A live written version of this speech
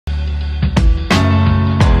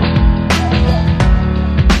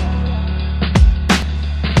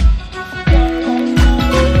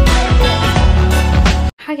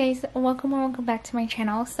guys, welcome back to my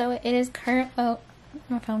channel. So it is my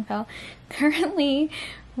phone fell. Currently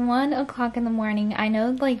 1 o'clock in the morning. I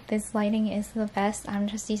know like this lighting is the best. I'm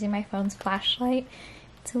just using my phone's flashlight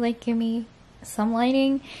to like give me some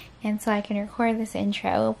lighting and so I can record this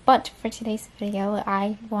intro. But for today's video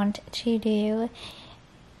I want to do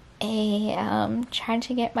a trying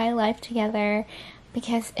to get my life together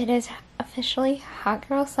because it is officially hot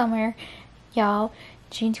girl summer, y'all.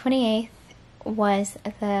 June 28th was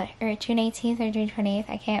or June 18th or June 28th,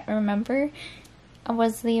 I can't remember,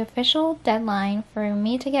 was the official deadline for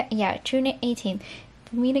me to get, June 18th,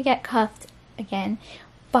 for me to get cuffed again.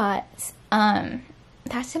 But that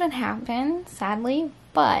didn't happen, sadly.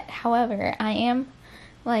 But however, I am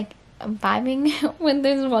like vibing with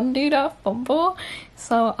this one dude off Bumble,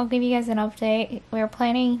 so I'll give you guys an update. We're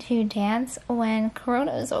planning to dance when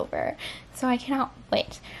Corona is over, so I cannot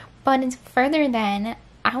wait. But it's further than,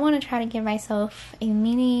 I want to try to give myself a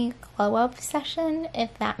mini glow up session,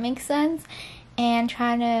 if that makes sense, and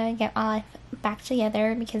try to get my life back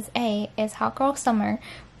together because A, it's hot girl summer,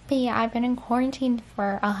 B, I've been in quarantine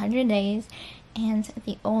for 100 days and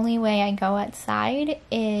the only way I go outside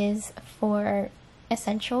is for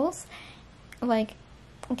essentials, like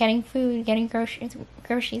getting food, getting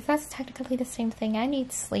groceries. That's technically the same thing. I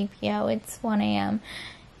need sleep, yo. It's 1 a.m.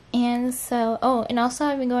 And so, oh, and also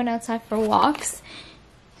I've been going outside for walks.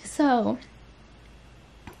 So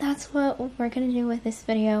that's what we're gonna do with this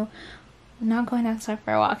video. I'm not going outside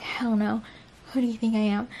for a walk, hell no. Who do you think I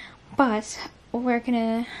am? But we're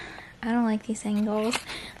gonna, I don't like these angles.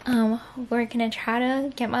 We're gonna try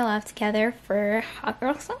to get my life together for hot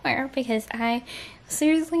girl summer because I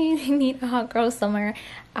seriously need a hot girl summer.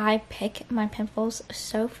 I pick my pimples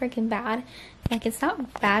so freaking bad. Like, it's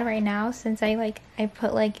not bad right now since I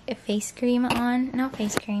put like a face cream on, not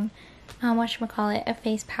face cream, whatchamacallit, a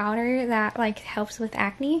face powder that like helps with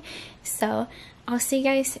acne. So I'll see you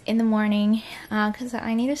guys in the morning because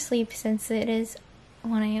I need to sleep since it is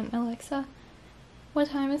 1 a.m. Alexa, what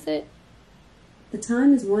time is it? The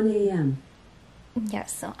time is 1 a.m.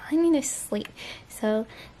 Yes, so I need to sleep. So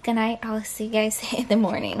good night. I'll see you guys in the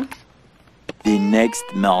morning. The next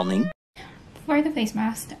morning. For the face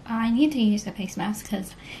mask, I need to use the face mask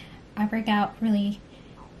because I break out really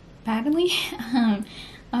badly.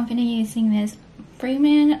 I've been using this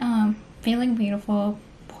Freeman Feeling Beautiful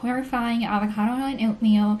Purifying Avocado and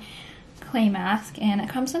Oatmeal Clay Mask, and it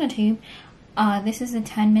comes in a tube. This is a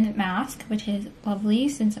 10-minute mask, which is lovely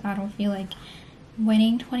since I don't feel like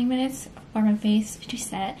waiting 20 minutes for my face to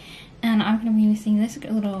set. And I'm going to be using this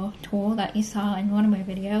little tool that you saw in one of my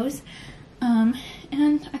videos.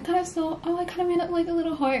 And I kind of saw, I kind of made it like a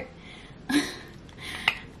little heart. I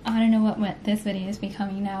don't know what this video is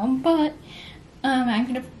becoming now, but I'm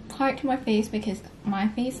going to apply it to my face because my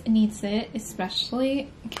face needs it,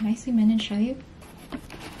 especially, can I zoom in and show you?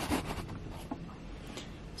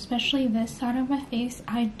 Especially this side of my face.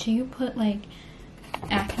 I do put like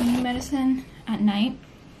acne medicine at night,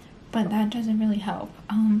 but that doesn't really help.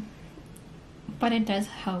 But it does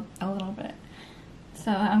help a little bit. So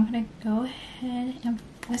I'm gonna go ahead and,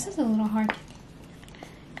 this is a little hard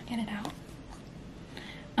to get it out.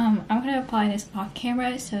 I'm gonna apply this off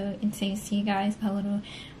camera so it saves you guys a little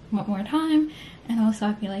more time, and also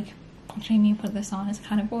I feel like watching me put this on is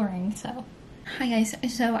kind of boring. So hi guys,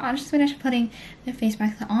 so I just finished putting the face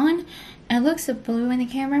mask on, and it looks blue in the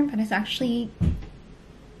camera, but it's actually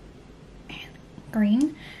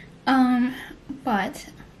green. But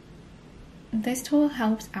this tool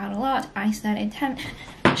helps out a lot. I said in 10,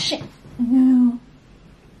 shit, no.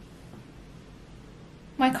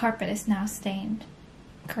 My carpet is now stained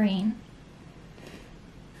green.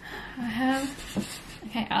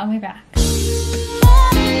 Okay, I'll be back.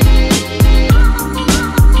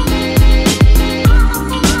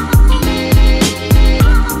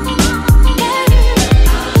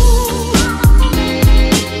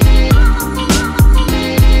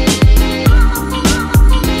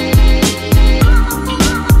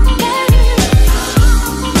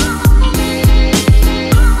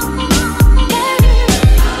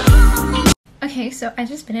 So I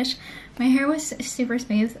just finished. My hair was super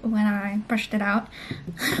smooth when I brushed it out.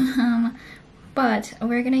 But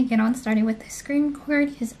we're gonna get on started with the screen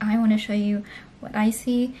record because I want to show you what I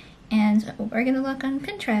see, and we're gonna look on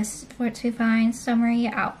Pinterest to find summery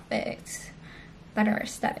outfits that are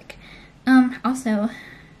aesthetic. Also,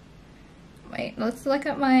 wait, let's look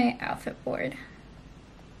at my outfit board.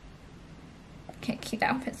 Okay, cute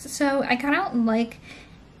outfits. So I kind of like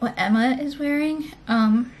what Emma is wearing.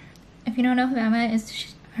 If you don't know who Emma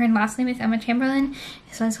is, her last name is Emma Chamberlain.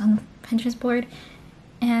 So it's on the Pinterest board,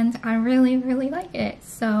 and I really like it.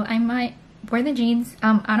 So I might for the jeans,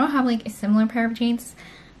 I don't have like a similar pair of jeans.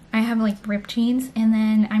 I have like ripped jeans, and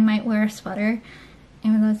then I might wear a sweater,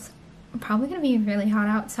 even though it's probably gonna be really hot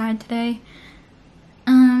outside today.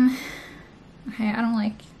 Okay, I don't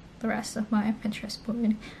like the rest of my Pinterest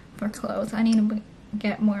board for clothes. I need to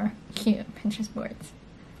get more cute Pinterest boards.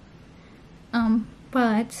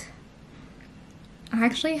 But I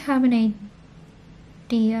actually have an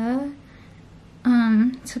idea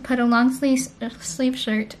to put a long sleeve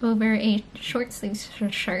shirt over a short sleeve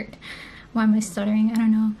shirt. Why am I stuttering? I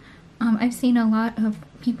don't know. I've seen a lot of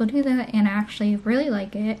people do that, and I actually really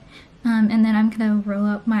like it. And then I'm gonna roll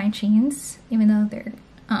up my jeans, even though they're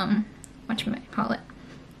whatchamacallit,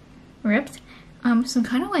 ripped. So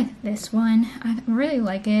kind of like this one. I really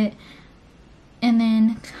like it. And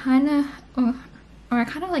then kind of, or I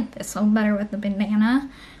kind of like this one better with the bandana.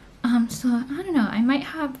 So I don't know, I might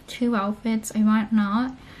have two outfits, I might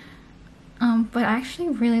not. But I actually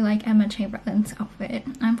really like Emma Chamberlain's outfit.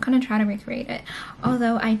 I'm gonna try to recreate it.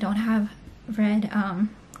 Although I don't have red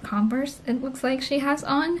Converse, it looks like she has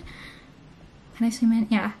on. Can I zoom in?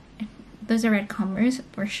 Yeah, those are red Converse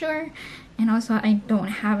for sure. And also I don't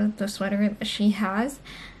have the sweater that she has.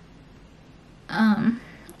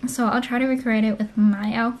 So I'll try to recreate it with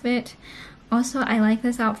my outfit. Also, I like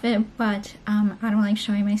this outfit, but I don't like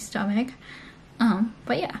showing my stomach.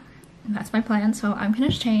 But yeah, that's my plan. So I'm gonna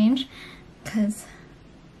change, because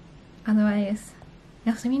otherwise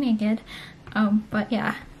you'll see me naked. But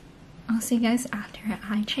yeah, I'll see you guys after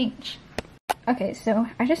I change. Okay, so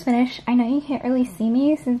I just finished. I know you can't really see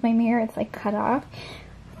me since my mirror is like cut off,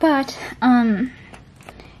 but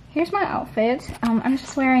here's my outfit. I'm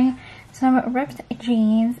just wearing some ripped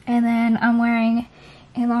jeans, and then I'm wearing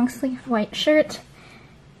a long sleeve white shirt,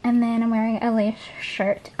 and then I'm wearing a lace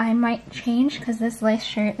shirt. I might change because this lace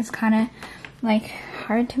shirt is kind of like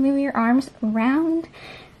hard to move your arms around.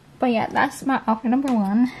 But yeah, that's my outfit number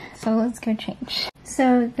one. So let's go change.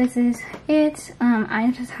 So this is it.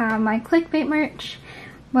 I just have my clickbait merch,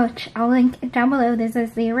 which I'll link down below. This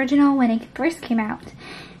is the original when it first came out.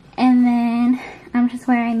 And then I'm just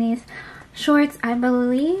wearing these shorts. I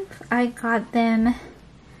believe I got them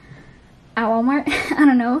at Walmart. I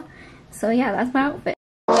don't know. So yeah, that's my outfit.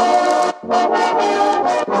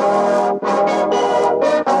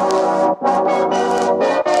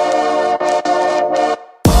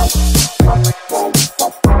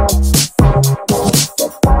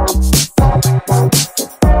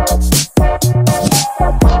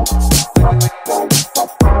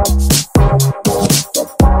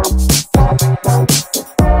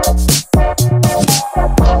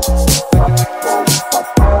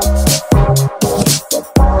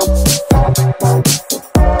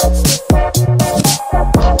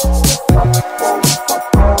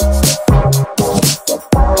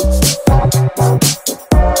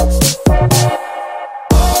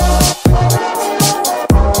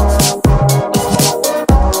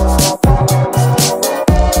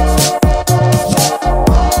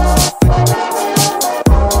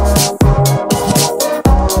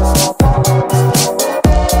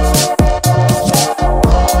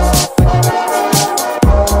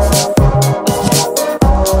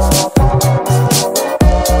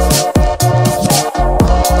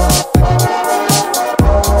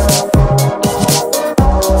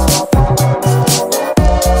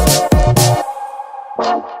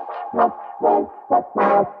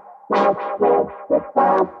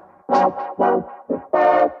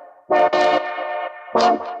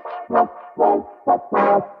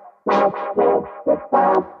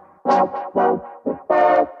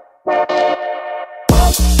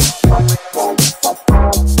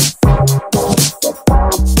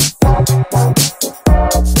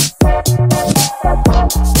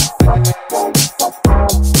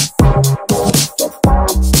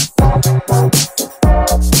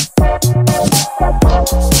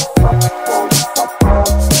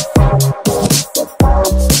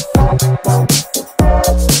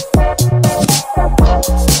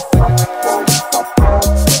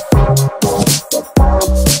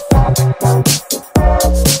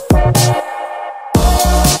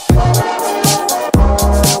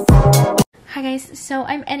 So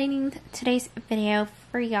I'm editing today's video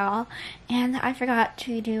for y'all, and I forgot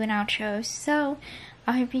to do an outro. So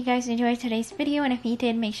I hope you guys enjoyed today's video, and if you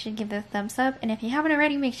did, make sure to give it a thumbs up, and if you haven't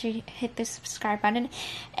already, make sure you hit the subscribe button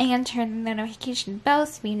and turn the notification bell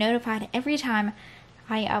to be notified every time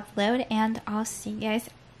I upload, and I'll see you guys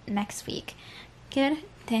next week. Good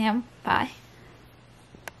damn bye.